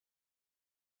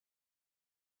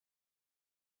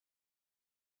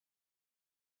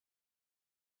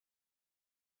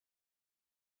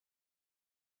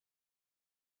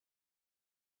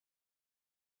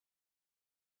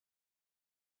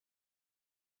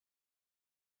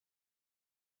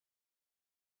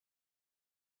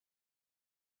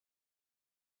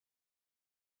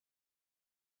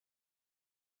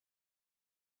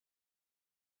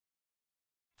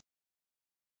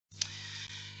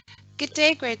Good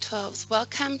day, grade 12s.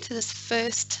 Welcome to this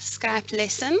first Skype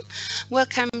lesson.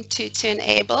 Welcome to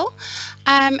Turnable.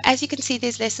 As you can see,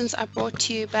 these lessons are brought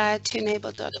to you by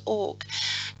turnable.org.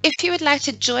 If you would like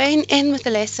to join in with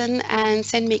the lesson and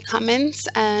send me comments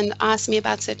and ask me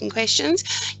about certain questions,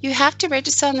 you have to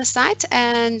register on the site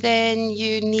and then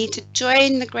you need to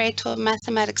join the grade 12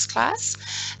 mathematics class,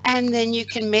 and then you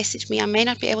can message me. I may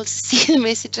not be able to see the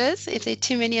messages if there are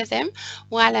too many of them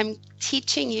while I'm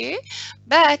teaching you,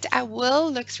 but I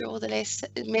will look through all the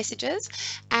messages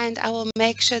and I will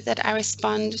make sure that I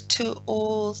respond to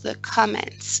all the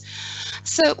comments.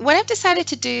 So what I've decided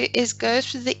to do is go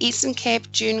through the Eastern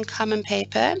Cape June Common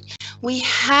Paper. We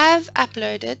have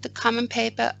uploaded the Common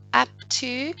Paper up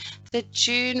to the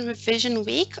June revision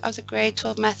week of the grade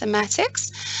 12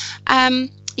 mathematics.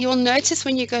 You'll notice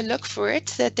when you go look for it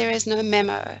that there is no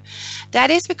memo. That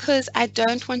is because I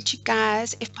don't want you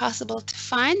guys, if possible, to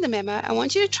find the memo. I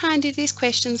want you to try and do these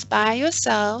questions by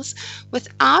yourselves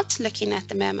without looking at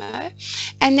the memo.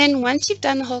 And then once you've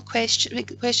done the whole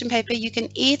question paper, you can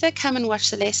either come and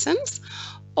watch the lessons,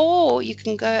 or you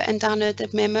can go and download the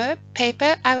memo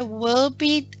paper. I will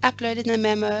be uploading the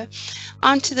memo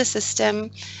onto the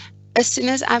system as soon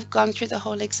as I've gone through the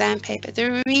whole exam paper.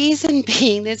 The reason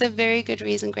being, there's a very good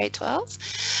reason, grade 12s,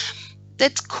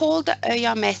 that's called the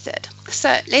OER method.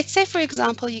 So let's say, for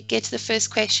example, you get to the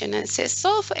first question and it says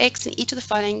solve for x in each of the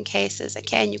following cases.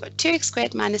 Okay, and you've got 2x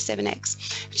squared minus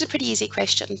 7x, which is a pretty easy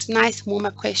question. It's a nice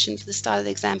warm-up question for the start of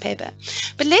the exam paper.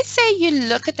 But let's say you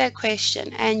look at that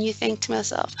question and you think to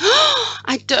myself, oh,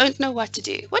 I don't know what to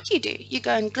do. What do? You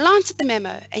go and glance at the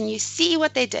memo and you see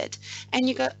what they did and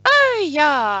you go, oh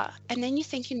yeah, and then you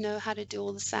think you know how to do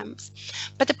all the sums.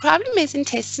 But the problem is in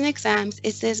tests and exams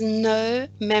is there's no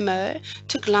memo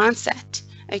to glance at.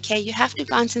 Okay, you have to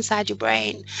glance inside your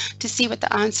brain to see what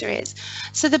the answer is.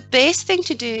 So the best thing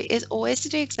to do is always to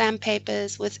do exam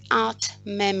papers without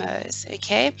memos,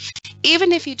 okay?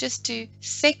 Even if you just do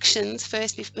sections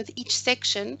first, with each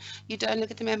section, you don't look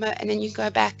at the memo and then you go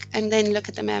back and then look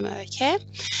at the memo, okay?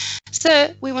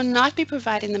 So we will not be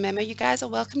providing the memo. You guys are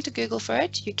welcome to Google for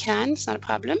it. You can, it's not a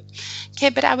problem. Okay,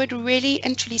 but I would really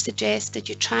and truly suggest that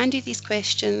you try and do these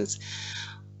questions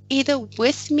either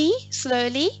with me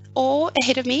slowly or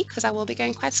ahead of me, because I will be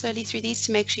going quite slowly through these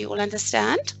to make sure you all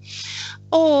understand.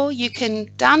 Or you can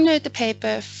download the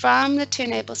paper from the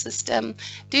Turnable system,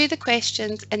 do the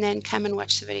questions, and then come and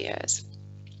watch the videos.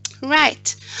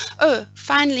 Right. Oh,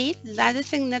 finally,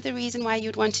 another reason why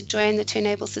you'd want to join the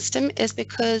Turnable system is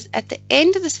because at the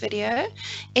end of this video,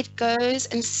 it goes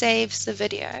and saves the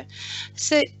video.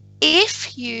 So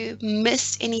if you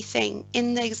missed anything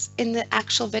in the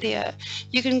actual video,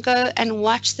 you can go and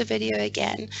watch the video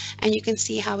again and you can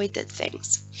see how we did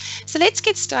things. So let's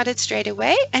get started straight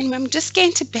away, and I'm just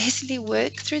going to basically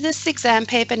work through this exam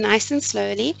paper nice and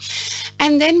slowly,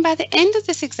 and then by the end of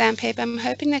this exam paper I'm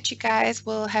hoping that you guys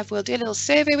we'll do a little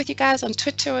survey with you guys on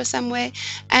Twitter or somewhere,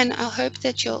 and I hope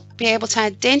that you'll be able to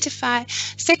identify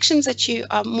sections that you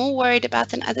are more worried about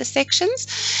than other sections,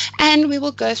 and we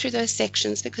will go through those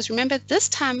sections, because remember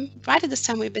right at this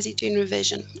time we're busy doing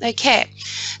revision. Okay,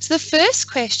 so the first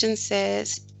question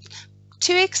says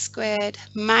 2x squared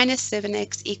minus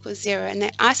 7x equals 0, and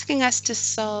they're asking us to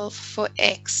solve for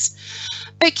x.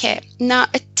 Okay, now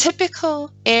a typical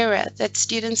error that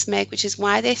students make, which is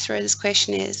why they throw this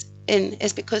question is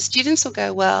because students will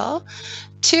go, well,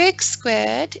 2x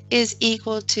squared is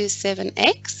equal to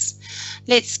 7x.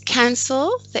 Let's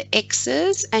cancel the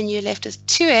x's and you're left with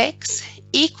 2x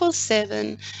equals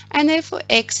 7, and therefore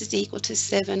x is equal to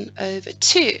 7 over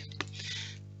 2.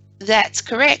 That's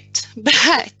correct,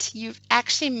 but you've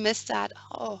actually missed out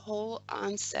a whole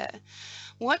answer.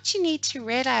 What you need to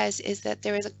realize is that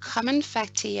there is a common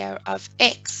factor here of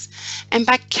x, and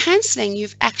by cancelling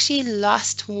you've actually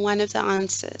lost one of the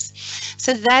answers.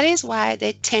 So that is why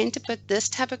they tend to put this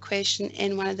type of question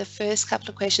in one of the first couple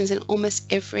of questions in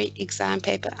almost every exam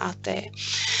paper out there.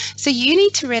 So you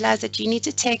need to realize that you need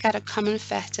to take out a common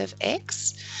factor of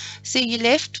x. So you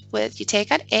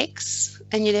take out x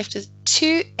and you're left with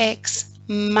 2x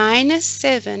minus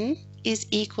 7 is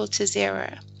equal to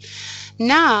 0.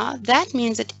 Now that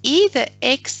means that either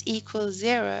x equals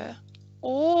 0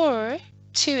 or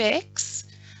 2x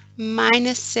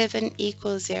minus 7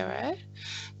 equals 0.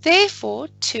 Therefore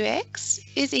 2x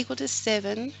is equal to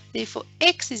 7, therefore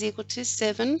x is equal to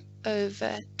 7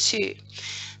 over 2.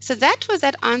 So that was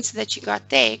that answer that you got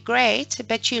there, great,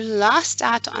 but you lost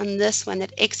out on this one,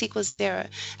 that x equals 0,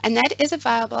 and that is a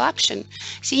viable option.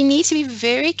 So you need to be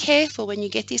very careful when you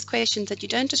get these questions that you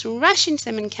don't just rush into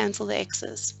them and cancel the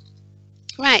x's.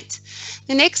 Right,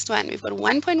 the next one, we've got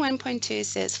 1.1.2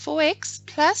 says 4x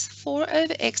plus 4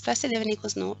 over x plus 11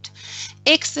 equals 0.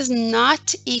 X does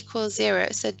not equal 0,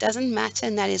 so it doesn't matter,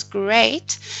 and that is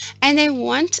great. And they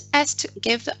want us to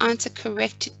give the answer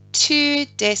correct to 2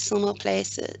 decimal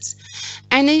places.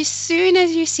 And as soon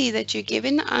as you see that you're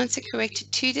giving the answer correct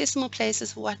to 2 decimal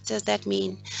places, what does that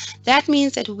mean? That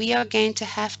means that we are going to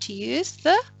have to use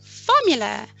the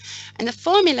formula. And the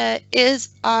formula is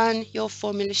on your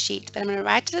formula sheet. But I'm going to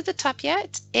write it at the top here.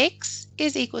 It's x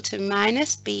is equal to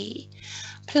minus b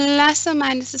plus or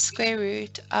minus the square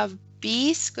root of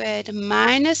b squared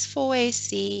minus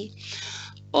 4ac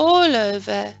all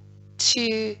over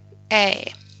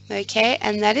 2a. Okay,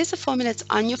 and that is the formula that's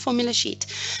on your formula sheet.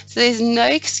 So there's no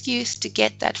excuse to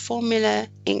get that formula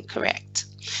incorrect.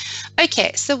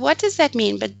 Okay, so what does that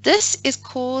mean? But this is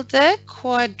called the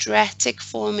quadratic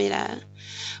formula,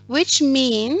 which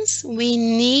means we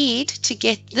need to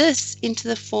get this into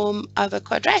the form of a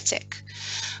quadratic,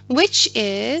 which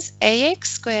is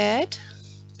ax squared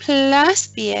plus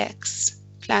bx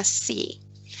plus c.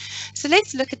 So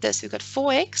let's look at this. We've got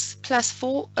 4x plus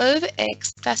 4 over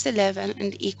x plus 11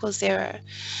 and equals 0.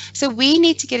 So we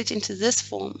need to get it into this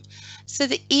form. So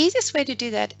the easiest way to do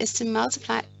that is to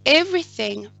multiply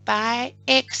everything by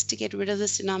x to get rid of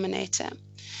this denominator.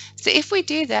 So if we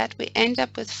do that, we end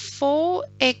up with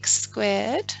 4x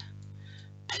squared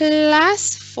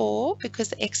plus 4, because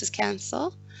the x's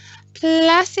cancel,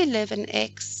 plus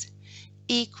 11x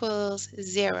equals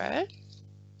 0.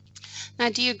 Now,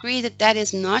 do you agree that that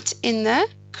is not in the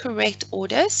correct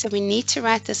order? So we need to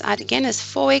write this out again as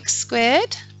 4x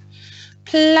squared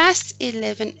plus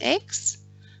 11x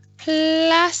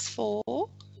plus 4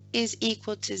 is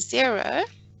equal to 0,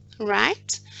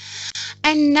 right?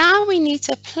 And now we need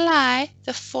to apply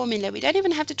the formula. We don't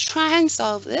even have to try and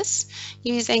solve this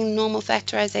using normal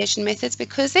factorization methods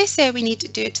because they say we need to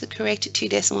do it to the correct 2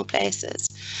 decimal places.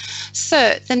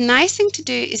 So the nice thing to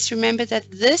do is to remember that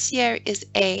this here is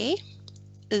A,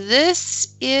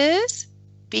 this is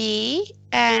B,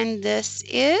 and this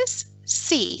is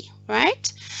C,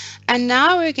 right? And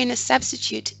now we're going to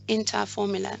substitute into our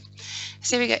formula.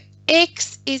 So we go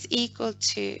x is equal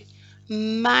to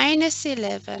minus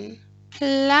 11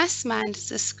 plus minus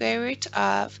the square root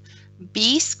of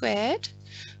b squared,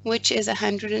 which is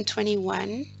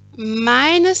 121,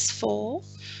 minus 4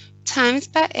 times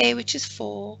by a, which is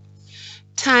 4,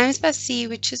 times by c,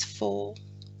 which is 4,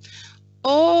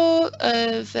 all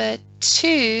over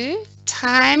 2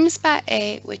 times by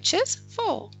a, which is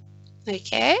 4.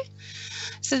 Okay,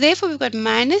 so therefore we've got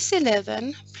minus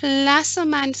 11 plus or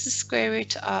minus the square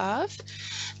root of,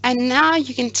 and now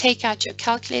you can take out your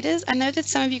calculators. I know that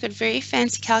some of you got very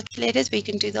fancy calculators where you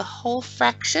can do the whole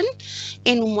fraction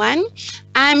in one.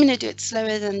 I'm going to do it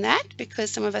slower than that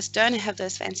because some of us don't have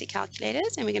those fancy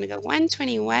calculators, and we're going to go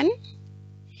 121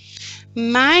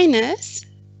 minus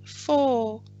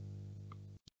 4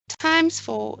 times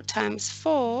 4 times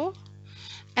 4,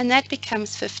 and that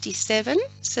becomes 57.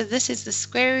 So this is the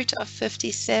square root of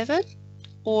 57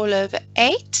 all over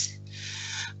 8,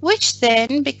 which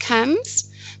then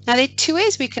becomes, now there are 2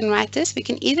 ways we can write this. We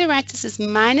can either write this as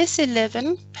minus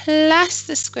 11 plus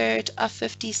the square root of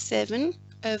 57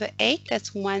 over 8,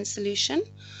 that's one solution,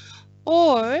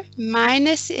 or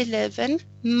minus 11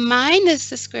 minus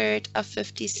the square root of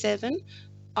 57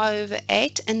 over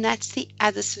 8, and that's the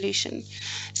other solution.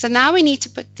 So now we need to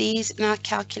put these in our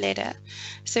calculator.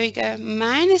 So we go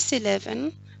minus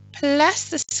 11 plus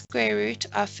the square root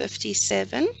of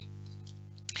 57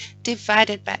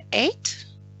 divided by 8,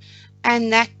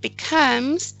 and that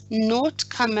becomes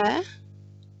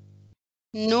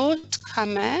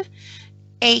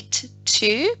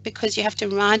 0.82, because you have to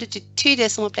round it to 2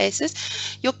 decimal places.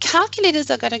 Your calculators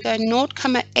are going to go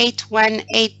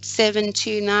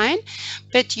 0.818729,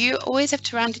 but you always have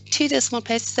to round to 2 decimal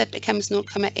places. That becomes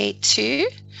 0.82.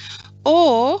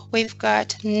 Or we've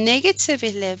got negative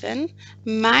 11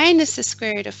 minus the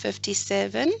square root of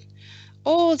 57,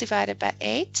 all divided by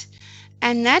 8,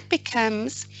 and that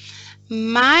becomes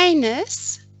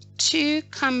minus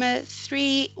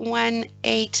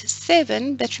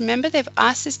 2.3187, but remember they've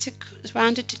asked us to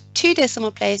round it to 2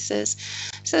 decimal places,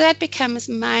 so that becomes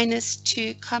minus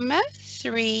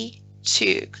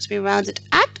 2.32 because we rounded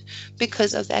up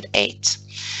because of that 8.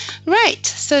 Right,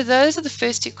 so those are the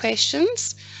first 2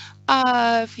 questions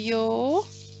of your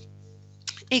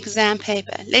exam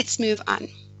paper. Let's move on.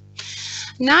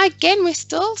 Now again, we're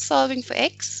still solving for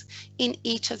x in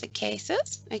each of the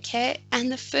cases, okay?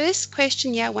 And the first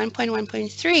question here,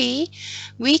 1.1.3,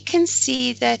 we can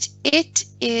see that it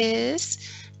is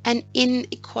an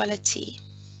inequality,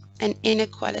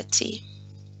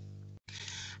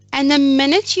 And the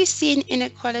minute you see an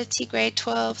inequality, grade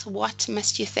 12, what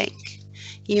must you think?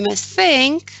 You must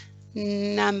think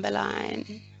number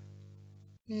line.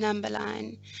 Number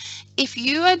line. If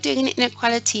you are doing an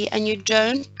inequality and you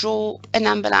don't draw a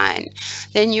number line,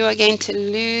 then you are going to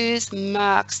lose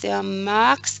marks. There are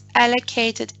marks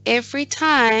allocated every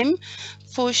time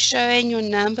for showing your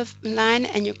number line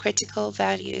and your critical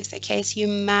values. Okay, so you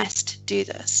must do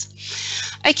this.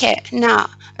 Okay, now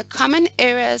a common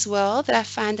error as well that I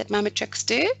find that my matrics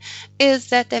do is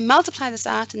that they multiply this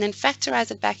out and then factorize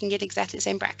it back and get exactly the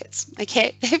same brackets.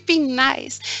 Okay, they've been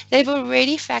nice. They've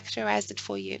already factorized it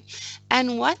for you.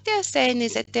 And what they're saying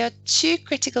is that there are two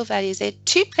critical values. There are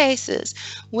two places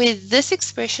where this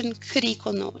expression could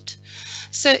equal naught.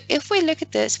 So if we look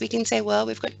at this, we can say, well,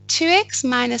 we've got 2x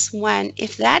minus 1.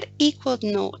 If that equaled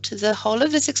naught, the whole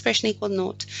of this expression equaled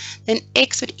naught, then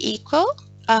x would equal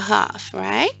a half,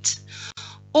 right?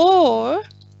 Or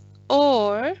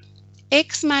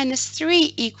x minus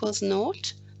 3 equals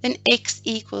naught, then x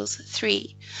equals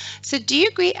 3. So do you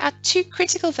agree our two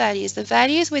critical values, the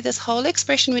values where this whole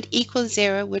expression would equal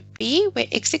 0 would be where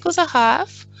x equals a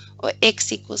half or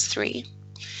x equals 3?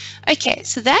 Okay,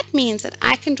 so that means that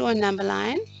I can draw a number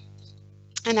line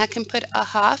and I can put a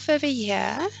half over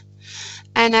here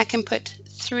and I can put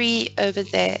 3 over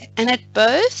there. And at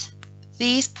both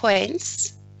these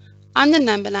points on the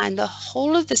number line, the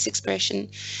whole of this expression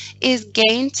is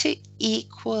going to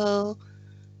equal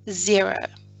 0.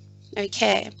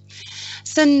 Okay,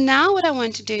 so now what I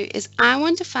want to do is I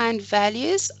want to find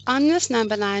values on this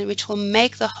number line which will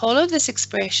make the whole of this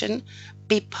expression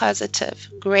be positive,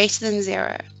 greater than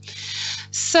 0.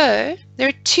 So there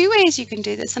are two ways you can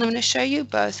do this, and I'm going to show you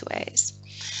both ways.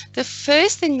 The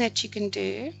first thing that you can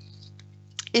do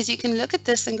is you can look at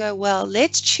this and go, well,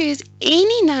 let's choose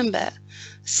any number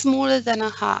smaller than a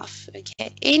half.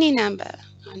 Okay, any number.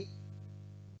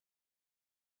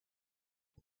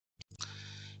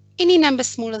 Any number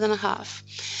smaller than a half.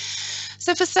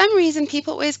 So for some reason,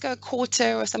 people always go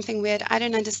quarter or something weird. I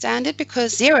don't understand it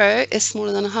because 0 is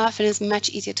smaller than a half and is much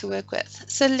easier to work with.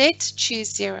 So let's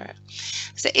choose 0.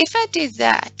 So if I do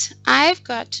that, I've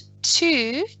got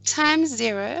 2 times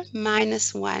 0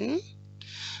 minus 1,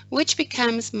 which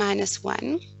becomes minus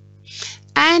 1.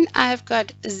 And I've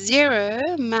got 0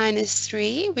 minus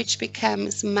 3, which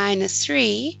becomes minus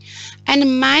 3.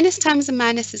 And minus times a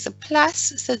minus is a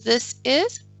plus, so this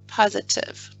is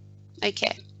positive.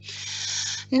 Okay.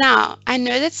 Now, I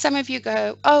know that some of you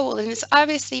go, oh, well, then it's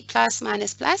obviously plus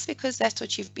minus plus because that's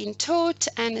what you've been taught,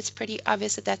 and it's pretty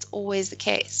obvious that that's always the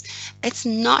case. It's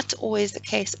not always the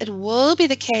case. It will be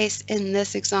the case in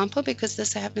this example because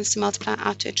this happens to multiply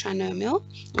out to a trinomial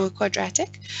or a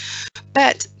quadratic,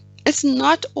 but it's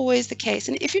not always the case.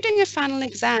 And if you're doing a final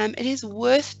exam, it is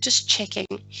worth just checking.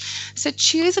 So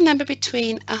choose a number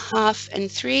between a half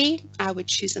and 3. I would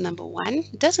choose the number 1.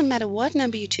 It doesn't matter what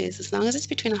number you choose as long as it's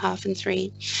between a half and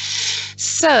 3.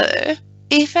 So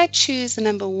if I choose the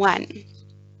number 1,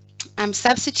 I'm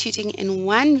substituting in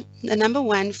the number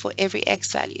 1 for every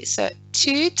x value. So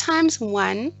 2 times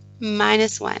 1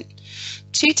 minus 1.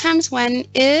 2 times 1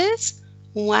 is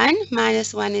 1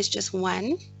 minus 1 is just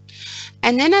 1.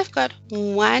 And then I've got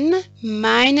 1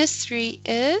 minus 3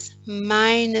 is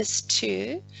minus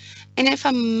 2. And if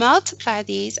I multiply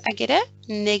these, I get a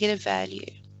negative value.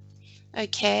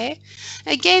 Okay.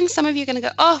 Again, some of you are going to go,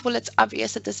 oh, well, it's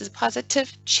obvious that this is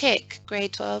positive. Check.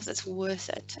 Grade 12, it's worth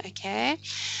it. Okay.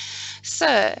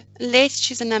 So let's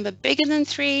choose a number bigger than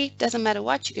 3. Doesn't matter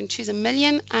what. You can choose a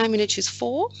million. I'm going to choose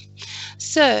 4.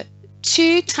 So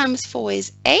 2 times 4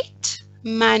 is 8.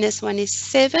 Minus 1 is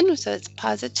 7, so it's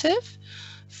positive.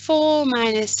 4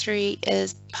 minus 3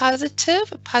 is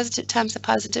positive. A positive times a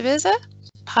positive is a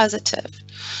positive.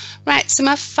 Right, so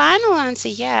my final answer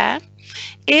here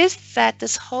is that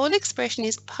this whole expression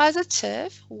is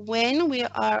positive when we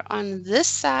are on this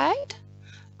side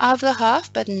of the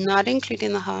half, but not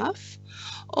including the half,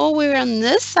 or we're on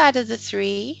this side of the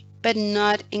 3, but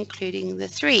not including the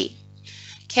 3.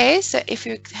 Okay, so if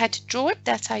you had to draw it,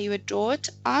 that's how you would draw it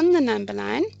on the number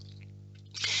line.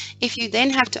 If you then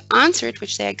have to answer it,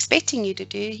 which they're expecting you to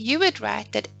do, you would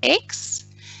write that x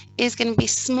is going to be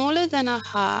smaller than a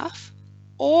half,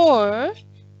 or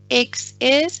x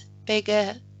is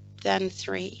bigger than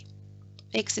 3.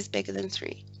 X is bigger than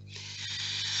 3.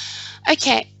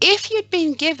 Okay, if you'd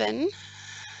been given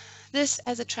this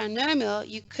as a trinomial,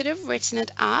 you could have written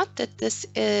it out that this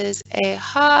is a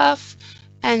half,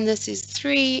 and this is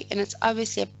 3, and it's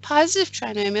obviously a positive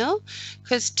trinomial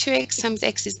because 2x times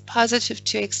x is positive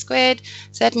 2x squared.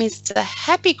 So that means it's a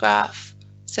happy graph.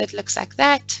 So it looks like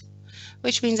that,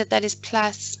 which means that that is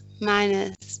plus,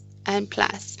 minus, and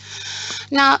plus.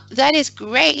 Now, that is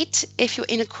great if your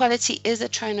inequality is a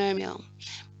trinomial.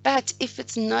 But if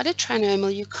it's not a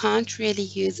trinomial, you can't really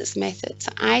use this method.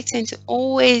 So I tend to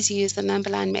always use the number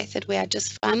line method where I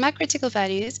just find my critical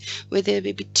values, whether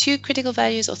it be 2 critical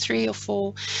values or 3 or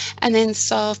 4, and then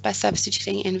solve by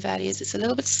substituting in values. It's a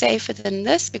little bit safer than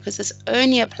this because this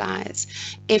only applies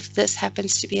if this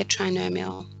happens to be a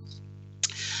trinomial.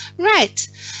 Right,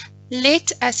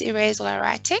 let us erase all our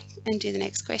writing and do the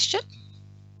next question.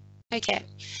 Okay,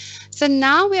 so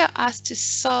now we are asked to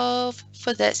solve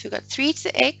for this. We've got 3 to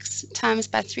the x times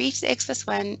by 3 to the x plus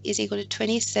 1 is equal to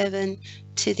 27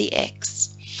 to the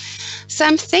x. So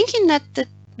I'm thinking that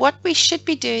what we should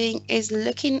be doing is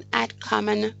looking at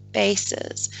common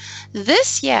bases.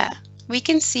 This here we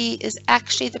can see is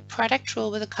actually the product rule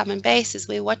with the common bases,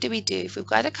 where what do? If we've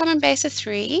got a common base of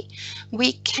 3,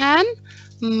 we can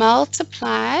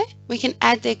multiply, we can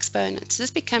add the exponents. So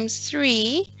this becomes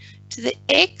 3 to the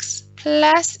x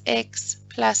plus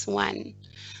 1.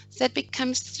 So that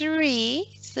becomes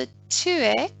 3 to the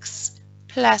 2x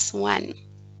plus 1.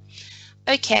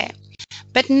 Okay,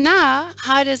 but now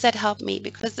how does that help me?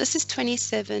 Because this is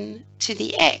 27 to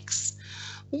the x.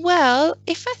 Well,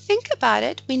 if I think about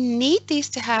it, we need these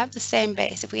to have the same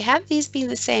base. If we have these being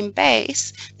the same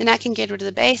base, then I can get rid of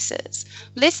the bases.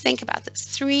 Let's think about this.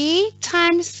 3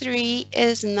 times 3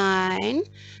 is 9,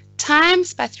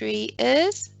 times by 3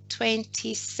 is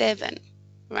 27,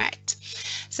 right?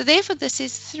 So therefore this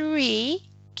is 3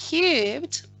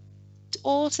 cubed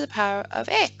all to the power of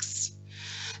x.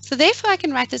 So therefore I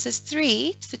can write this as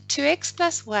 3 to the 2x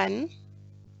plus 1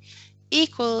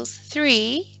 equals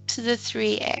 3 to the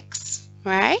 3x,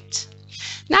 right?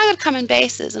 Now I've got common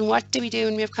bases, and what do we do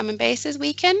when we have common bases?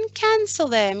 We can cancel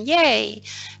them, yay!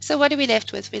 So what are we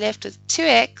left with? We're left with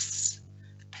 2x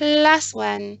plus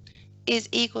 1 is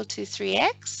equal to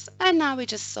 3x, and now we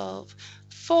just solve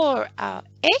for our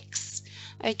x.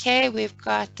 Okay, we've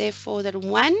got therefore that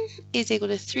 1 is equal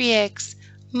to 3x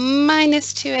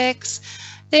minus 2x.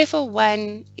 Therefore,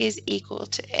 1 is equal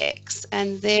to x,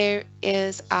 and there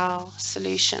is our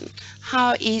solution.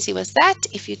 How easy was that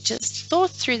if you just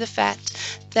thought through the fact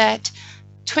that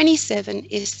 27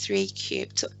 is 3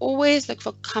 cubed? So always look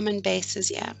for common bases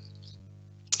here.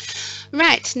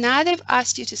 Right, now they've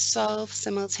asked you to solve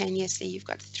simultaneously. You've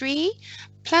got 3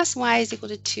 plus y is equal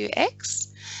to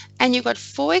 2x, and you've got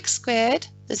 4x squared.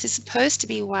 This is supposed to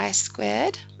be y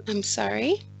squared. I'm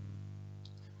sorry.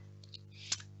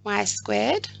 Y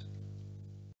squared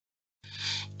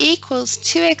equals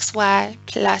 2xy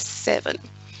plus 7.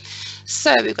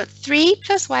 So we've got 3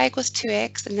 plus y equals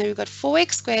 2x, and then we've got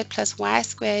 4x squared plus y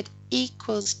squared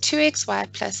equals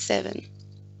 2xy plus 7.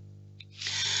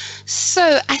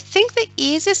 So I think the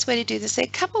easiest way to do this, there are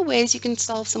a couple of ways you can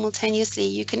solve simultaneously.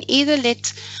 You can either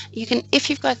if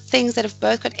you've got things that have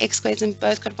both got x squareds and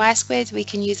both got y squareds, we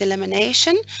can use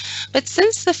elimination. But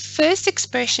since the first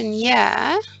expression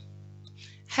here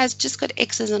has just got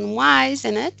x's and y's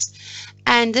in it,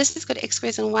 and this has got x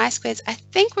squares and y squares, I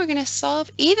think we're going to solve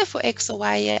either for x or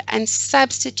y here and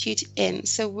substitute in.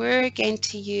 So we're going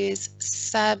to use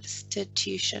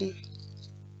substitution.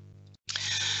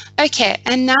 Okay,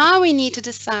 and now we need to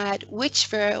decide which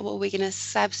variable we're going to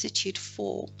substitute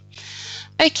for.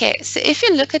 Okay, so if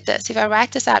you look at this, if I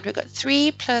write this out, we've got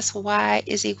 3 plus y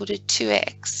is equal to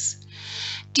 2x.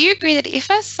 Do you agree that if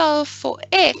I solve for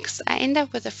x, I end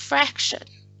up with a fraction?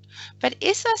 But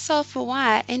if I solve for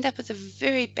y, I end up with a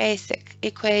very basic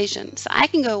equation. So I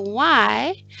can go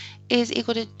y is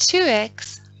equal to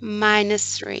 2x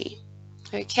minus 3.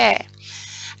 Okay,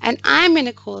 and I'm going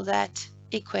to call that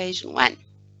equation 1.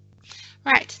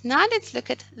 Right, now let's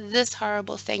look at this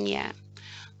horrible thing here.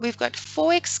 We've got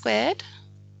 4x squared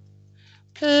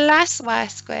plus y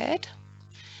squared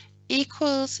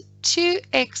equals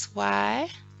 2xy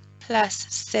plus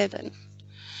 7.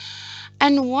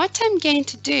 And what I'm going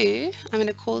to do, I'm going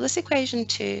to call this equation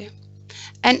 2,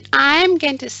 and I'm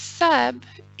going to sub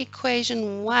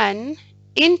equation 1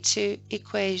 into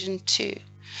equation 2,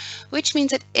 which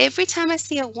means that every time I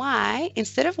see a y,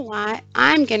 instead of y,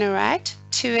 I'm going to write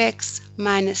 2x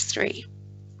minus 3.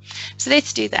 So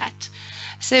let's do that.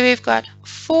 So we've got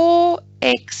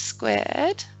 4x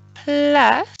squared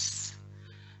plus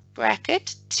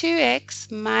bracket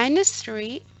 2x minus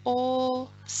 3 all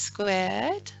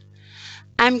squared.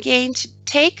 I'm going to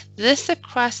take this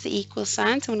across the equal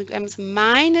sign, so I'm going to go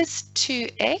minus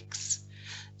 2x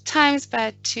times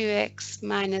by 2x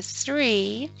minus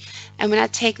 3, and when I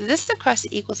take this across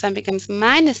the equal sign, it becomes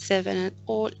minus 7, and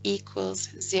all equals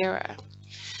 0.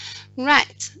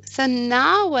 Right, so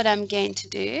now what I'm going to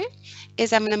do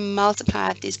is I'm going to multiply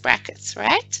out these brackets,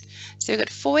 right? So we've got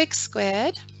 4x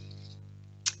squared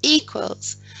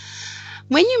equals.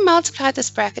 When you multiply this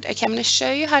bracket, okay, I'm going to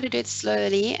show you how to do it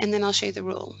slowly and then I'll show you the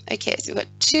rule. Okay, so we've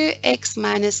got 2x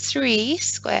minus 3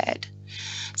 squared.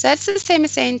 So that's the same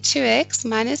as saying 2x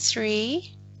minus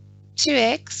 3,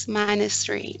 2x minus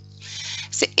 3.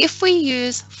 So if we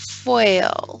use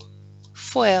FOIL,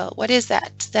 what is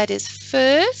that? That is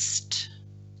first,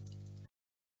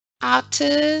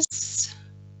 outers,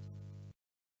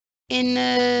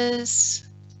 inners,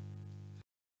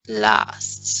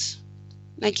 lasts.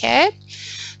 Okay,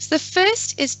 so the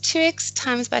first is 2x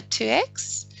times by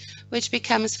 2x, which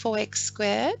becomes 4x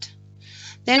squared.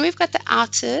 Then we've got the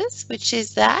outers, which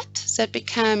is that, so it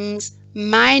becomes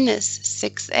minus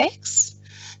 6x.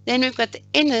 Then we've got the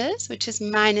inners, which is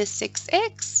minus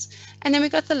 6x. And then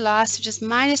we've got the last, which is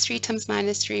minus 3 times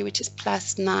minus 3, which is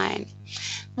plus 9,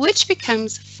 which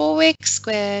becomes 4x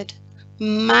squared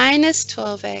minus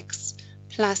 12x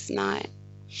plus 9.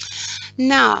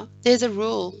 Now, there's a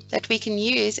rule that we can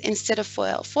use instead of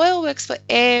FOIL. FOIL works for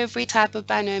every type of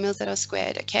binomials that are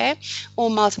squared, okay, or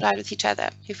multiplied with each other.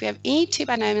 If we have any two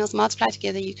binomials multiplied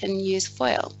together, you can use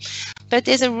FOIL. But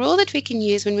there's a rule that we can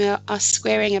use when we are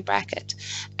squaring a bracket,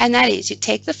 and that is you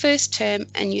take the first term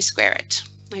and you square it,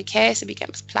 okay, so it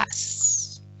becomes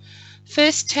plus.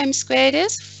 First term squared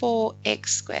is 4x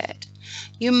squared.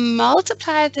 You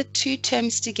multiply the two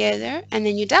terms together and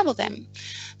then you double them.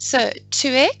 So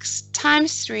 2x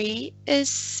times 3 is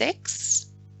 6.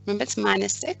 Remember, it's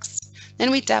minus 6. Then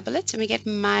we double it and we get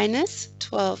minus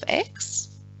 12x.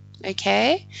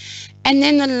 Okay. And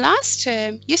then the last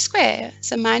term, you square.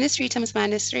 So minus 3 times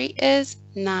minus 3 is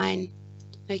 9.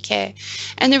 Okay.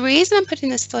 And the reason I'm putting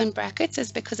this still in brackets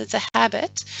is because it's a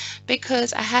habit,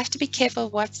 because I have to be careful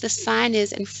what the sign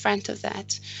is in front of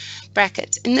that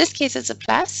bracket. In this case, it's a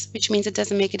plus, which means it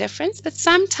doesn't make a difference, but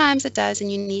sometimes it does,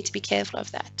 and you need to be careful of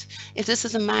that. If this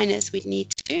is a minus, we'd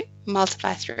need to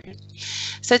multiply through.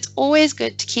 So it's always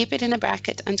good to keep it in a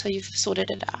bracket until you've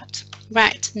sorted it out.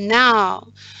 Right,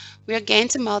 now we are going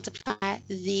to multiply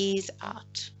these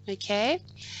out, okay?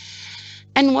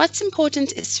 And what's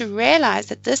important is to realize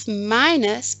that this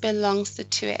minus belongs to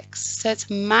 2x. So it's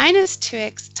minus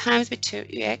 2x times by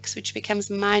 2x, which becomes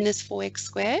minus 4x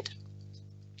squared.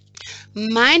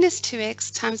 Minus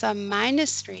 2x times our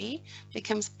minus 3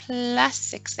 becomes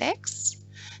plus 6x.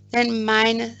 Then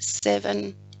minus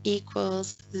 7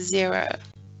 equals 0.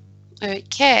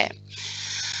 Okay.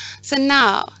 So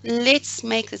now let's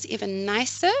make this even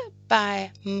nicer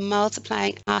by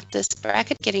multiplying out this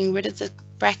bracket, getting rid of the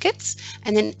brackets,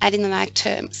 and then adding the like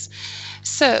terms.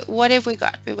 So what have we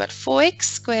got? We've got 4x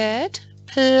squared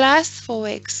plus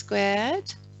 4x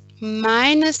squared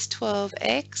minus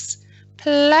 12x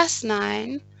plus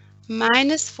 9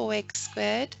 minus 4x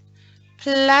squared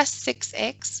plus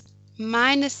 6x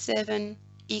minus 7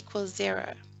 equals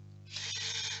 0.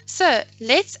 So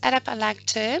let's add up our like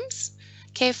terms.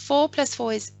 Okay, 4 plus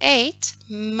 4 is 8,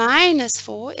 minus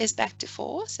 4 is back to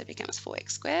 4, so it becomes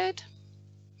 4x squared,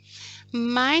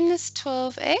 minus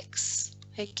 12x,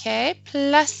 okay,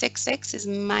 plus 6x is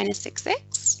minus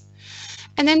 6x,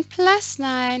 and then plus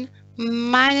 9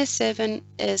 minus 7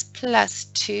 is plus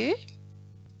 2.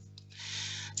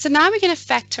 So now we're going to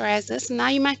factorize this. Now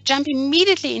you might jump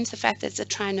immediately into the fact that it's a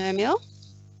trinomial,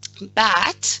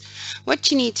 but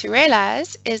what you need to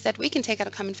realize is that we can take out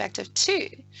a common factor of 2.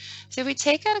 So if we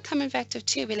take out a common factor of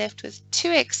 2, we're left with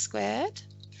 2x squared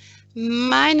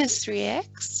minus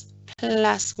 3x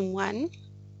plus 1.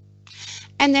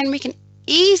 And then we can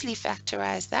easily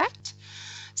factorize that.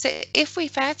 So if we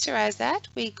factorize that,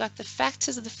 we got the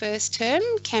factors of the first term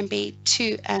can be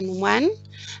 2 and 1.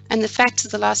 And the factors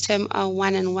of the last term are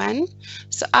 1 and 1.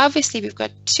 So obviously we've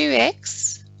got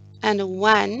 2x and a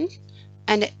 1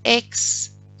 and an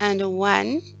x and a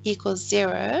 1 equals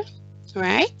 0,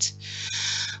 right?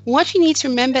 What we need to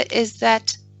remember is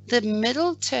that the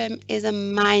middle term is a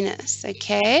minus,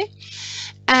 okay?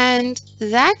 And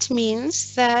that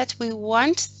means that we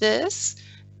want this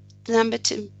number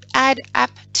to add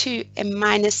up to a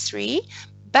minus 3,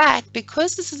 but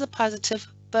because this is a positive,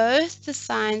 both the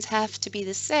signs have to be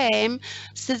the same,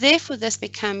 so therefore this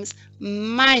becomes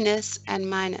minus and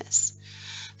minus.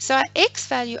 So our x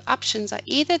value options are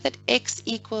either that x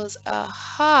equals a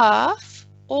half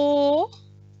or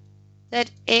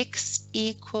that x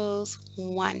equals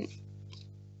 1.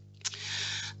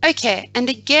 Okay, and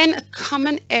again, a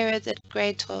common error that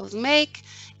grade 12s make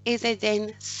is they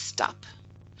then stop.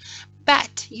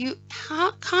 But you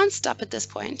can't stop at this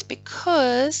point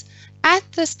because at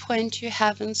this point you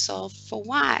haven't solved for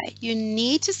y. You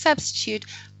need to substitute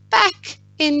back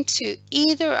into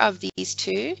either of these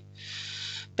two.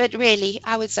 But really,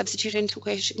 I would substitute into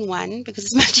question 1 because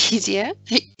it's much easier.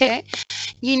 Okay.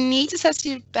 you need to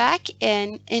substitute back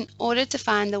in order to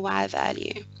find the y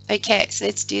value. Okay, so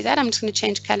let's do that. I'm just going to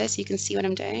change color so you can see what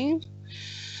I'm doing.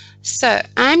 So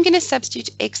I'm going to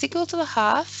substitute x equal to the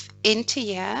half into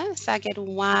here. So I get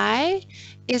y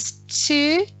is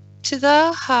 2 to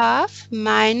the half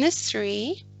minus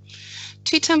 3.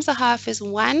 2 times the half is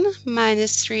 1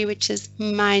 minus 3, which is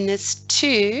minus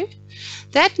 2.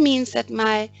 That means that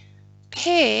my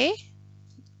pair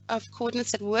of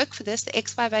coordinates that work for this, the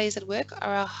xy values that work,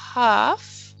 are a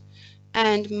half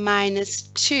and minus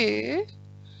 2,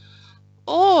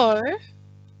 or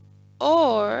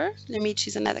let me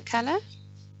choose another color.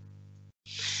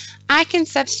 I can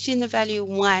substitute in the value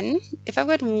 1. If I've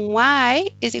got y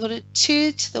is equal to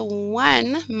 2 to the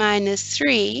 1 minus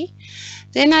 3,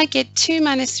 then I get 2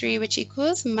 minus 3, which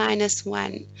equals minus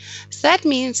 1. So that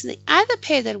means the other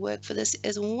pair that work for this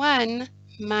is 1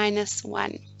 minus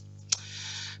 1.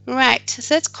 Right,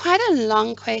 so it's quite a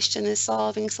long question, the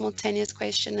solving simultaneous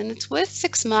question, and it's worth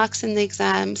 6 marks in the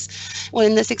exams. Well,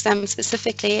 in this exam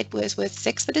specifically, it was worth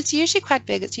 6, but it's usually quite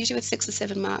big. It's usually worth 6 or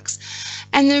 7 marks.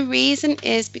 And the reason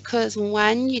is because,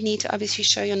 1, you need to obviously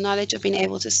show your knowledge of being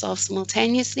able to solve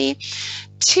simultaneously.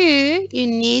 2, you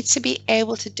need to be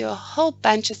able to do a whole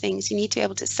bunch of things. You need to be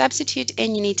able to substitute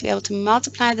in, you need to be able to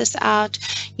multiply this out,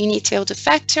 you need to be able to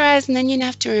factorize, and then you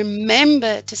have to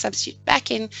remember to substitute back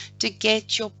in to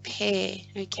get your pair,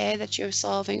 okay, that you're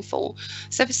solving for.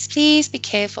 So please be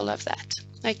careful of that.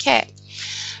 Okay,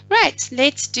 right,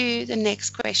 let's do the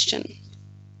next question.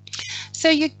 So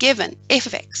you're given f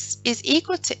of x is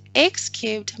equal to x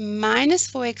cubed minus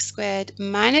 4x squared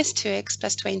minus 2x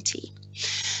plus 20.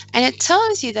 And it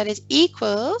tells you that it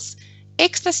equals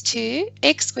x plus 2,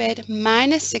 x squared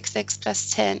minus 6x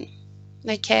plus 10.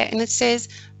 Okay, and it says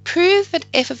prove that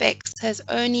f of x has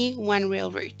only one real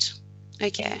root.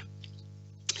 Okay.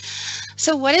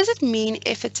 So what does it mean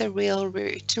if it's a real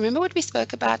root? Remember what we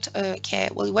spoke about? Okay,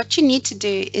 well, what you need to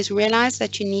do is realize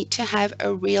that you need to have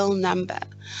a real number.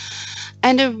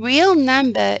 And a real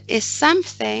number is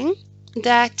something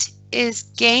that is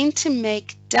going to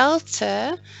make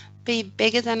delta be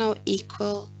bigger than or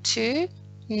equal to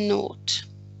 0.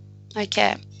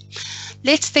 Okay,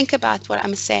 let's think about what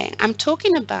I'm saying. I'm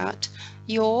talking about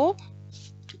your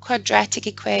quadratic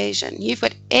equation. You've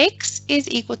got x is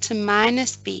equal to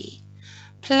minus b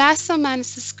plus or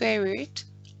minus the square root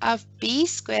of b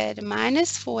squared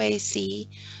minus 4ac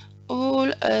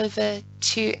all over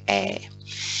 2a.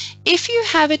 If you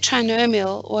have a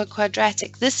trinomial or a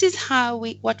quadratic, this is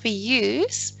what we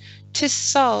use to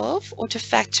solve or to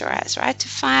factorize, right? To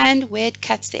find where it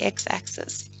cuts the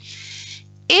x-axis.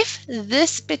 If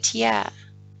this bit here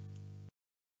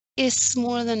is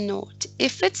smaller than 0,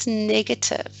 if it's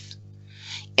negative,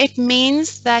 it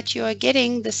means that you are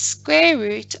getting the square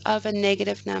root of a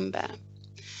negative number,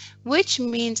 which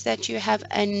means that you have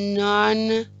a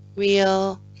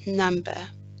non-real number,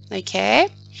 okay?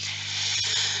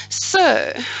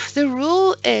 So the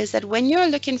rule is that when you're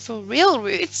looking for real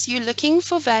roots, you're looking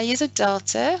for values of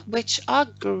delta which are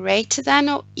greater than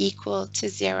or equal to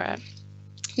 0.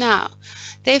 Now,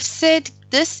 they've said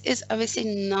this is obviously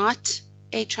not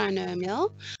a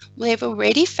trinomial. They've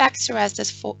already factorized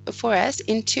this for us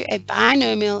into a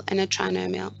binomial and a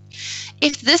trinomial.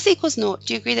 If this equals 0,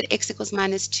 do you agree that x equals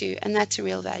minus 2? And that's a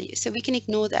real value. So we can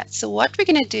ignore that. So what we're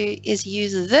going to do is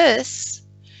use this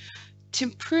to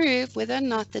prove whether or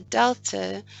not the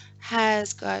delta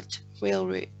has got real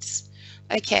roots.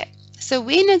 Okay, so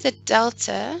we know that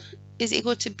delta is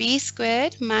equal to b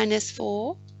squared minus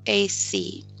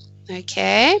 4ac.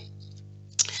 Okay,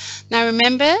 now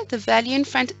remember the value in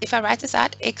front, if I write this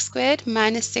out, x squared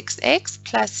minus 6x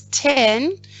plus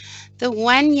 10, the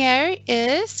 1 here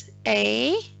is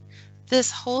a,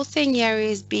 this whole thing here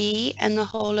is b, and the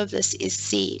whole of this is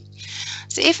c.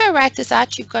 So if I write this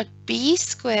out, you've got b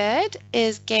squared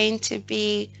is going to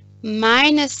be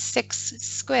minus 6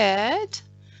 squared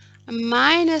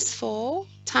minus 4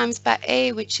 times by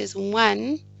a, which is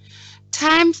 1,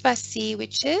 times by c,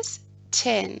 which is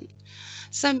 10.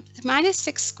 So minus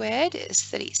 6 squared is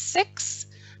 36,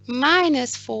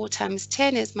 minus 4 times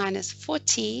 10 is minus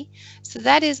 40, so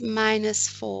that is minus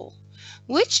 4,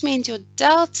 which means your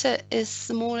delta is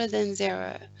smaller than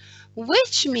 0.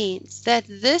 Which means that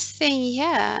this thing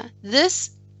here,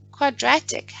 this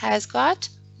quadratic, has got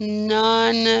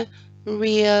non-real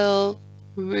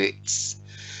roots.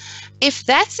 If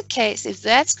that's the case, if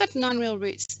that's got non-real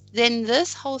roots, then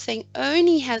this whole thing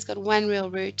only has got one real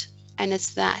root, and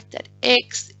it's that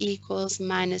x equals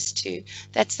minus 2.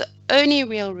 That's the only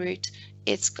real root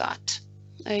it's got.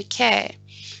 Okay,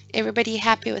 everybody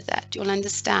happy with that? You'll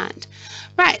understand.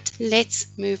 Right, let's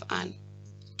move on.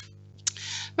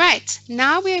 Right,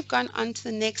 now we have gone on to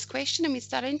the next question and we're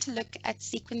starting to look at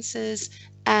sequences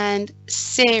and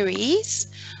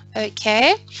series.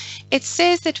 Okay, it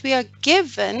says that we are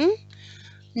given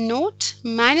 0,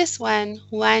 -1,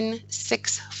 1,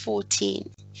 6,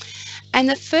 14. And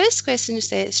the first question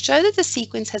says, show that the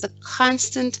sequence has a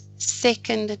constant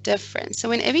second difference. So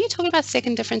whenever you talk about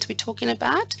second difference, we're talking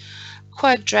about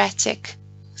quadratic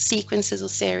sequences or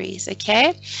series,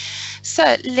 okay?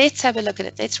 So let's have a look at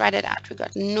it. Let's write it out. We've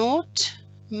got 0,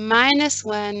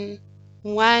 -1,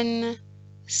 1,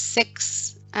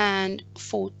 6, and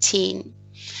 14.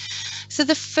 So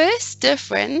the first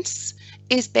difference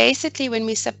is basically when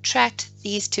we subtract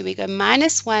these two. We go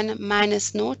 -1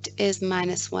 minus 0 is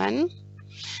 -1.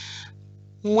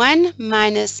 1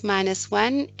 minus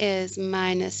 -1 is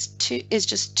 -2, is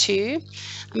just 2.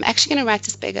 I'm actually going to write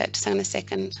this bigger. Just hang on a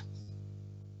second.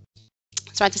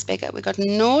 Let's write this bigger. We've got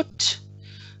 0,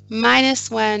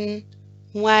 -1,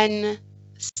 1,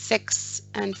 6,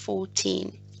 and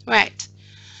 14. Right.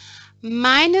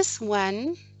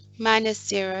 -1 minus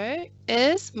 0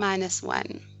 is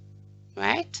 -1.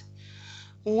 Right?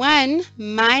 1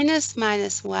 minus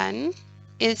 -1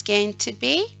 is going to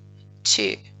be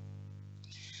 2.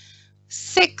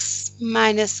 6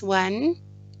 minus 1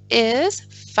 is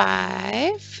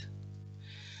 5.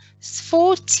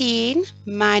 14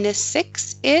 minus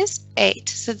 6 is 8.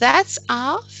 So that's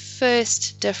our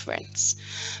first difference.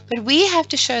 But we have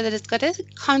to show that it's got a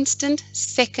constant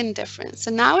second difference.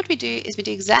 So now what we do is we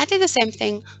do exactly the same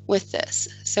thing with this.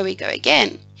 So we go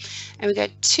again. And we go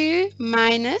 2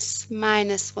 minus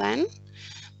 -1.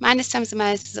 Minus times a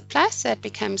minus is a plus, so that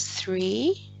becomes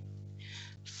 3.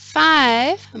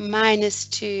 5 minus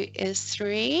 2 is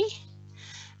 3.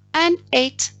 And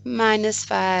 8 minus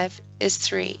 5 is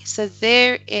 3. So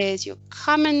there is your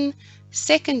common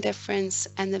second difference,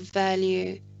 and the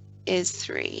value is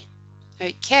 3.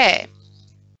 Okay.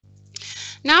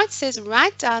 Now it says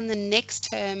write down the next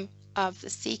term of the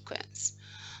sequence.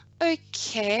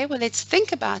 Okay, well, let's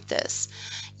think about this.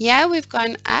 Yeah, we've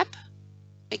gone up.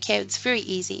 Okay, it's very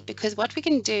easy because what we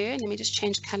can do, and let me just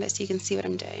change color so you can see what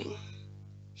I'm doing.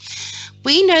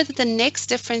 We know that the next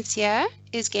difference here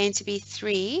is going to be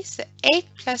 3. So 8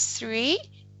 plus 3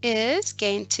 is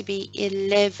going to be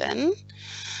 11.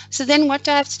 So then what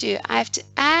do I have to do? I have to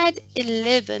add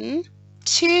 11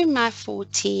 to my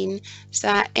 14. So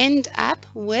I end up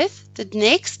with the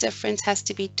next difference has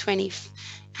to be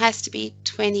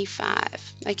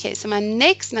 25. Okay, so my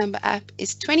next number up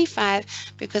is 25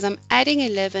 because I'm adding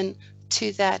 11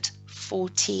 to that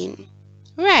 14.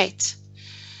 Right.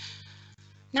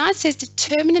 Now it says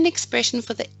determine an expression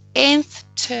for the nth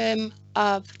term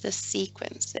of the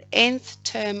sequence. The nth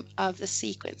term of the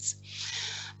sequence.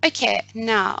 Okay,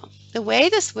 now the way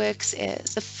this works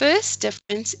is the first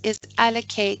difference is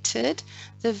allocated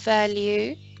the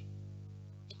value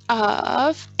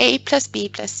of a plus b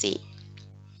plus c.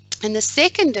 And the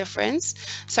second difference,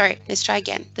 sorry, let's try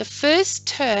again. The first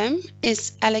term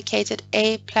is allocated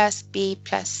a plus b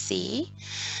plus c.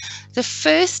 The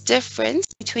first difference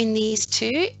between these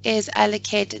two is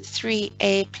allocated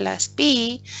 3a plus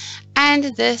b,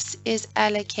 and this is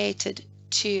allocated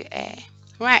 2a.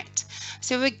 Right,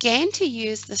 so we're going to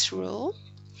use this rule,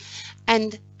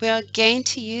 and we are going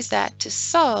to use that to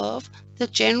solve the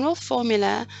general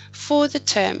formula for the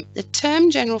term. The term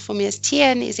general formula is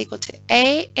Tn is equal to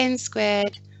an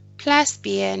squared plus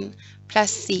bn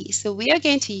plus c. So we are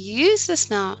going to use this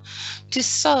now to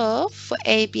solve for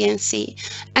a, b, and c.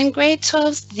 And grade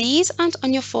 12s, these aren't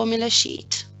on your formula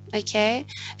sheet. Okay,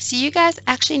 so you guys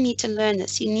actually need to learn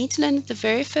this. You need to learn that the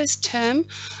very first term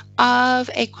of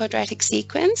a quadratic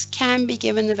sequence can be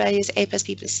given the values a plus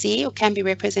b plus c, or can be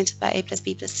represented by a plus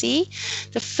b plus c.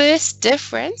 The first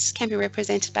difference can be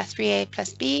represented by 3a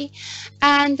plus b,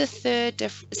 and the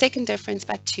second difference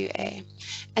by 2a.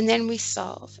 And then we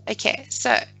solve. Okay,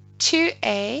 so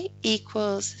 2a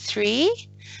equals 3.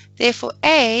 Therefore,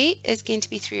 a is going to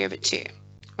be 3 over 2.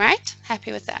 Right?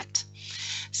 Happy with that?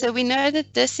 So we know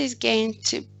that this is going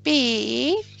to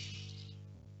be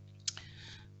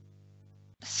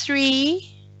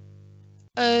 3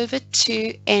 over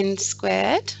 2n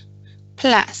squared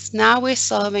plus, now we're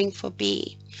solving for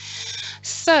b.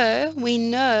 So we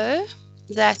know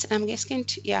that, I'm just going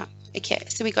to, yeah, okay,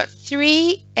 so we got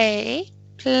 3a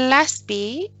plus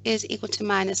b is equal to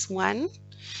 -1,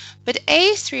 but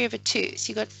a is 3 over 2, so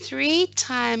you got 3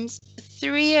 times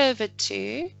 3 over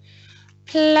 2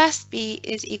 plus b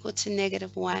is equal to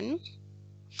 -1.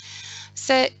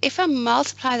 So if I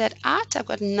multiply that out, I've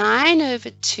got 9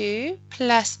 over 2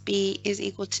 plus b is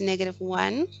equal to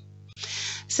 -1.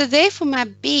 So therefore my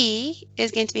b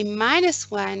is going to be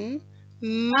 -1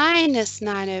 minus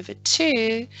 9 over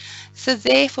 2. So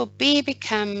therefore B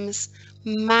becomes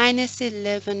minus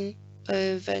 11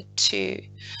 over 2.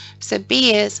 So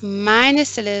B is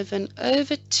minus 11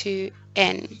 over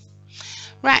 2n.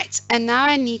 Right, and now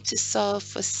I need to solve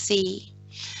for C.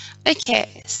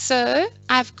 Okay, so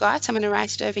I'm going to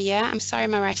write it over here. I'm sorry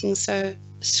my writing's so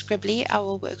scribbly. I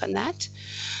will work on that.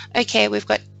 Okay, we've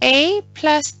got A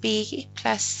plus B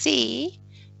plus C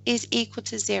is equal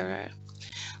to 0.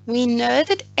 We know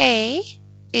that A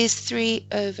is 3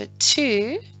 over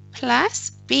 2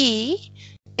 plus B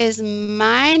is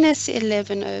minus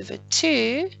 11 over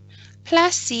 2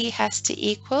 plus C has to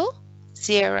equal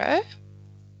 0.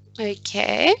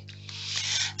 Okay,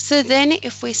 so then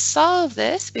if we solve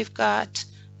this, we've got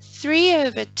 3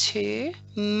 over 2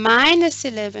 minus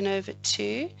 11 over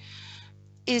 2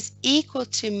 is equal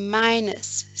to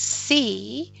minus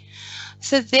C.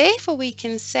 So therefore we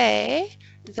can say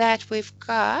that we've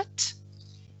got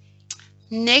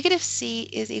negative C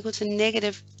is equal to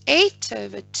negative 8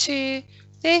 over 2.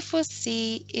 Therefore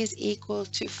C is equal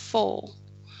to 4.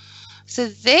 So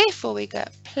therefore we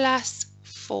got plus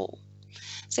 4.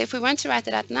 So if we want to write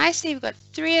that out nicely, we've got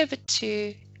 3 over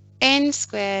 2 n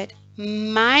squared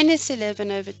minus 11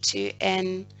 over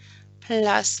 2n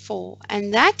plus 4.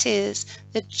 And that is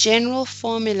the general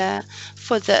formula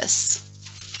for this.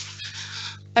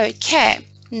 Okay,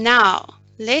 now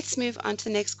let's move on to the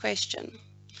next question.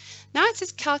 Now it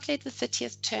says calculate the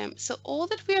 30th term. So all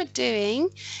that we are doing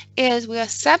is we are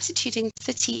substituting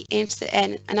 30 into the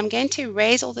n. And I'm going to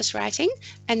erase all this writing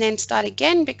and then start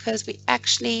again because we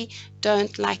actually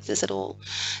don't like this at all.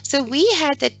 So we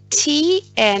had that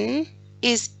Tn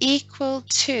is equal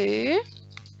to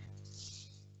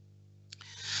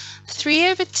 3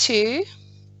 over 2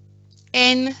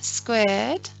 n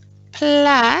squared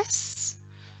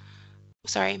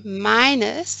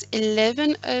minus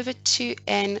 11 over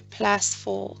 2n plus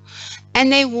 4. And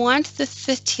they want the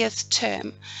 30th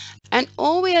term. And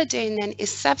all we are doing then is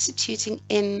substituting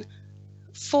in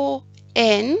for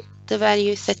n the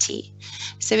value 30.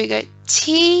 So we go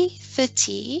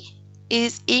T30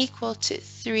 is equal to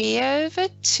 3 over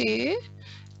 2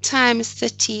 times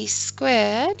 30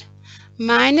 squared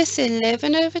minus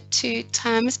 11 over 2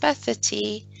 times by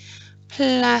 30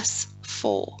 plus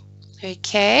 4.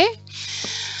 Okay,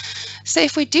 so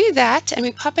if we do that and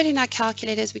we pop it in our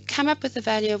calculators, we come up with a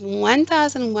value of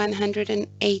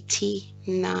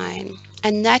 1,189,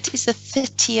 and that is the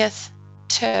 30th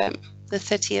term,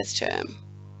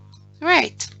 All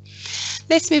right,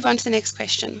 let's move on to the next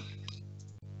question.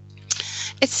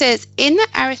 It says, in the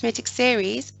arithmetic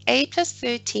series, a plus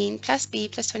 13 plus b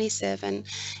plus 27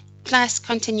 plus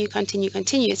continue.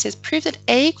 It says, prove that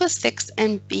a equals 6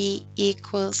 and b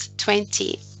equals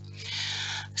 20.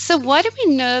 So what do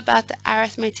we know about the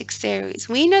arithmetic series?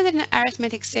 We know that in the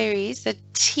arithmetic series that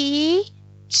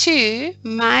T2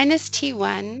 minus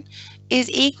T1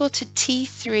 is equal to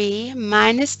T3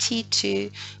 minus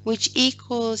T2, which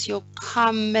equals your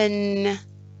common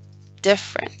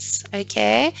difference,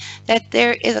 okay? That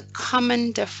there is a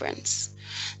common difference.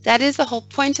 That is the whole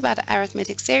point about the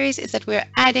arithmetic series, is that we're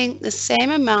adding the same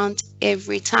amount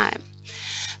every time.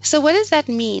 So what does that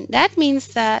mean? That means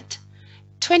that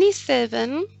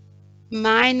 27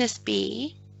 minus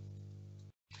b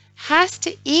has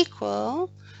to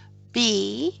equal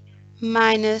b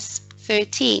minus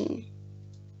 13,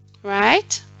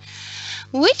 right?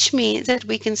 Which means that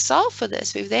we can solve for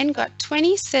this. We've then got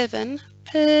 27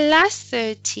 plus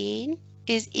 13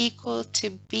 is equal to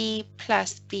b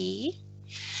plus b.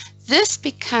 This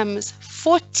becomes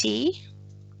 40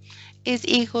 is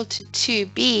equal to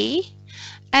 2b.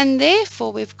 And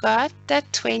therefore, we've got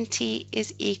that 20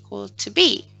 is equal to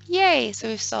b. Yay, so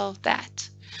we've solved that.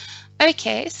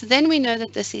 Okay, so then we know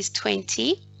that this is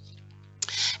 20.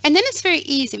 And then it's very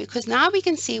easy because now we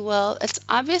can see, well, it's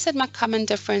obvious that my common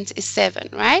difference is 7,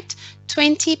 right?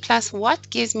 20 plus what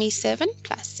gives me 7?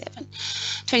 Plus 7.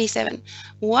 27.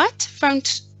 What from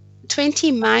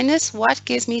 20 minus what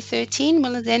gives me 13?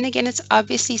 Well, then again, it's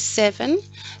obviously 7.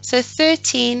 So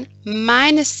 13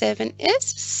 minus 7 is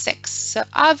 6. So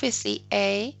obviously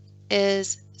A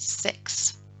is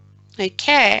 6.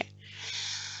 Okay.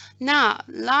 Now,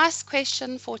 last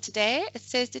question for today. It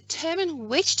says determine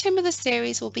which term of the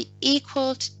series will be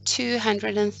equal to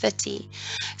 230.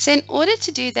 So in order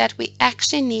to do that, we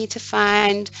actually need to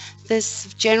find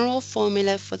this general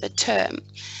formula for the term.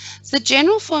 So the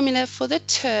general formula for the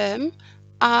term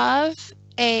of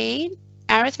a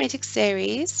arithmetic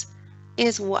series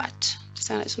is what?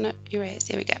 So I just want to erase.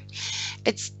 There we go.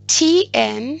 It's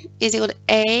Tn is equal to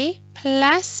A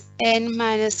plus n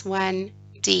minus 1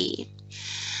 d.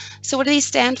 So what do these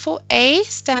stand for? A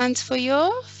stands for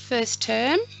your first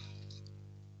term.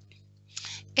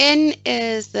 N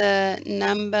is the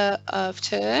number of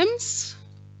terms.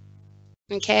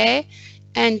 Okay.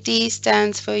 And D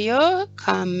stands for your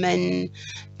common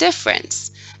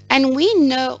difference. And we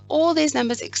know all these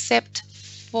numbers except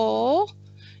for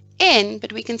N,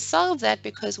 but we can solve that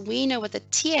because we know what the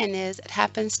Tn is. It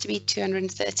happens to be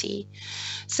 230.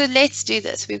 So let's do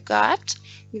this. We've got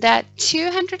that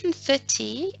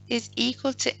 230 is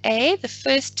equal to A, the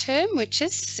first term, which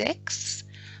is 6,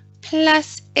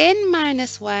 plus N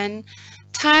minus 1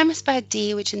 times by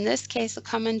D, which in this case, the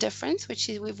common difference, which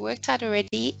we've worked out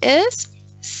already, is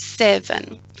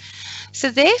 7.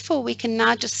 So therefore, we can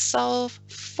now just solve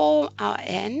for our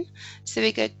N. So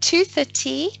we go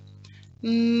 230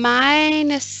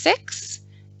 minus 6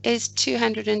 is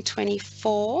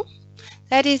 224.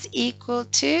 That is equal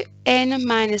to N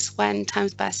minus 1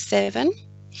 times by 7.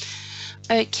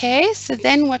 Okay, so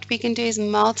then what we can do is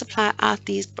multiply out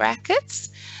these brackets.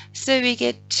 So we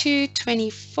get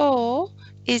 224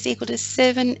 is equal to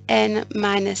 7N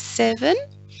minus 7.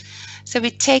 So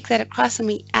we take that across and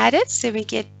we add it. So we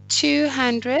get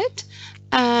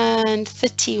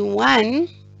 231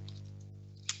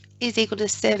 is equal to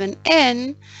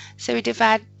 7N. So we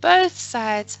divide both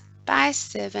sides by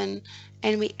 7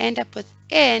 and we end up with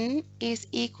N is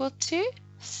equal to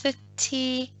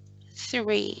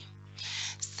 33.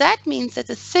 So that means that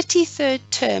the 33rd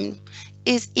term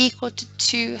is equal to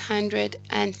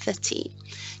 230.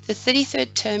 The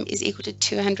 33rd term is equal to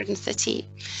 230.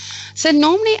 So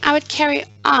normally I would carry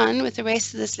on with the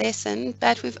rest of this lesson,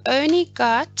 but we've only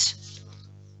got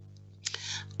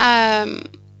a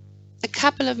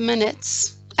couple of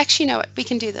minutes. Actually, you know what? We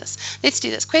can do this. Let's do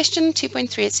this. Question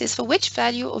 2.3. It says, for which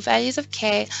value or values of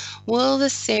k will the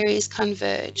series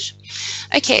converge?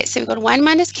 Okay, so we've got 1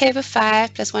 minus k over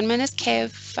 5 plus 1 minus k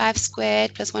over 5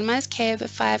 squared plus 1 minus k over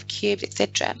 5 cubed,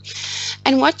 etc.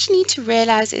 And what you need to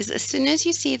realize is as soon as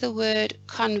you see the word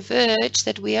converge,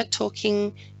 that we are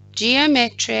talking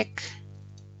geometric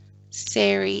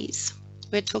series.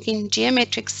 We're talking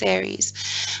geometric series,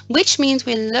 which means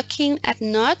we're looking at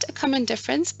not a common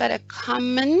difference, but a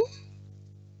common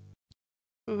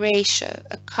ratio,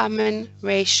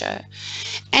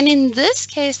 And in this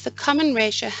case, the common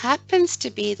ratio happens to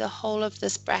be the whole of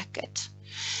this bracket.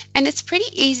 And it's pretty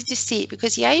easy to see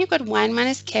because yeah, you've got 1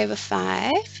 minus k over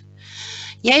 5.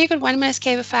 Yeah, you got 1 minus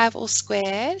k over 5 all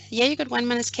squared. Yeah, you got 1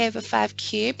 minus k over 5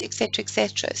 cubed, etc.,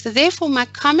 etc. So therefore, my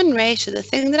common ratio, the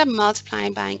thing that I'm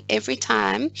multiplying by every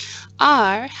time,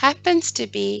 R, happens to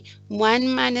be 1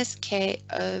 minus k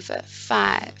over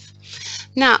 5.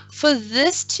 Now, for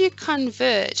this to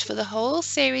converge, for the whole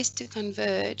series to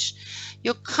converge,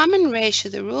 your common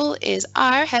ratio, the rule is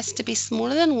R has to be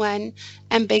smaller than 1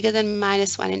 and bigger than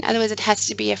minus 1. In other words, it has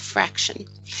to be a fraction.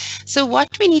 So what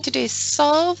we need to do is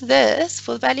solve this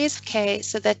for the values of k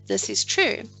so that this is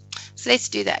true. So let's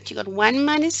do that. You got 1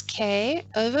 minus k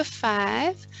over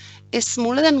 5 is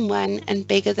smaller than 1 and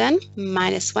bigger than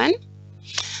minus 1.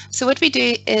 So what we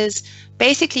do is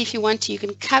basically, if you want to, you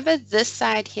can cover this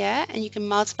side here and you can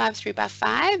multiply through by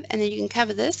 5, and then you can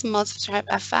cover this and multiply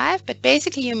by 5. But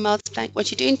basically, you're multiplying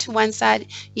what you're doing to one side,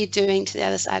 you're doing to the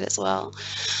other side as well.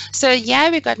 So yeah,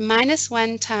 we've got minus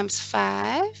 1 times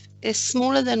 5 is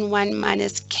smaller than 1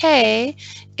 minus k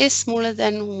is smaller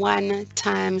than 1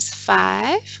 times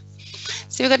 5.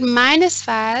 So we've got minus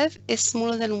 5 is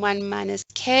smaller than 1 minus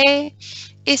k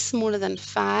is smaller than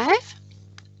 5.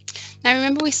 Now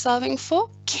remember, we're solving for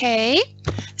k,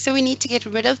 so we need to get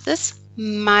rid of this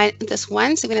 1.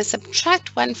 So we're going to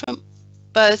subtract 1 from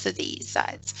both of these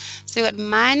sides. So we've got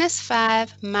minus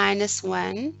 5 minus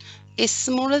 1 is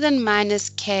smaller than minus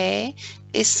k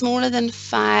is smaller than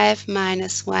 5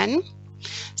 minus 1.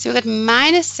 So we've got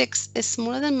minus 6 is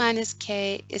smaller than minus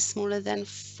k is smaller than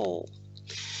 4.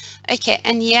 Okay,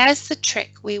 and here's the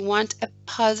trick. We want a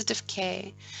positive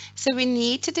k. So we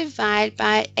need to divide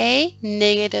by a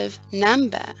negative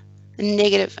number,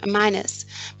 a minus.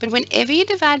 But whenever you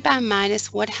divide by a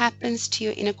minus, what happens to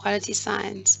your inequality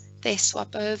signs? They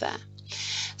swap over.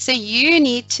 So you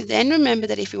need to then remember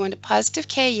that if you want a positive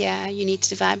k here, you need to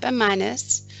divide by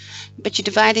minus, but you're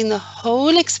dividing the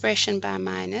whole expression by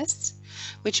minus,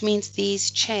 which means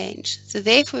these change. So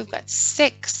therefore, we've got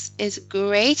 6 is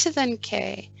greater than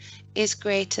k is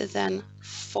greater than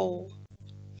 4.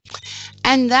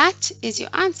 And that is your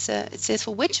answer. It says,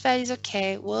 for which values of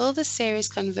k will the series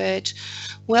converge?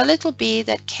 Well, it will be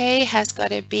that k has got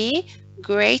to be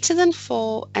greater than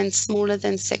 4 and smaller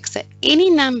than 6. So any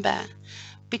number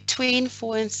between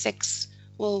 4 and 6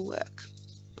 will work.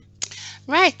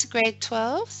 Right, grade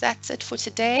 12, that's it for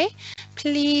today.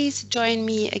 please join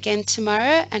me again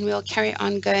tomorrow and we'll carry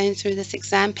on going through this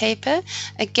exam paper.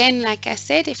 Again, like I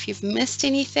said, if you've missed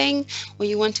anything or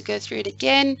you want to go through it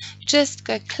again, just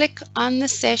go click on the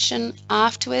session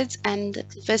afterwards and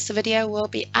this video will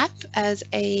be up as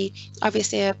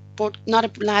obviously not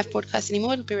a live broadcast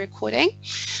anymore, it'll be recording.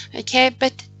 Okay,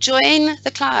 but join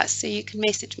the class so you can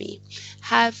message me.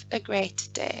 Have a great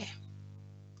day.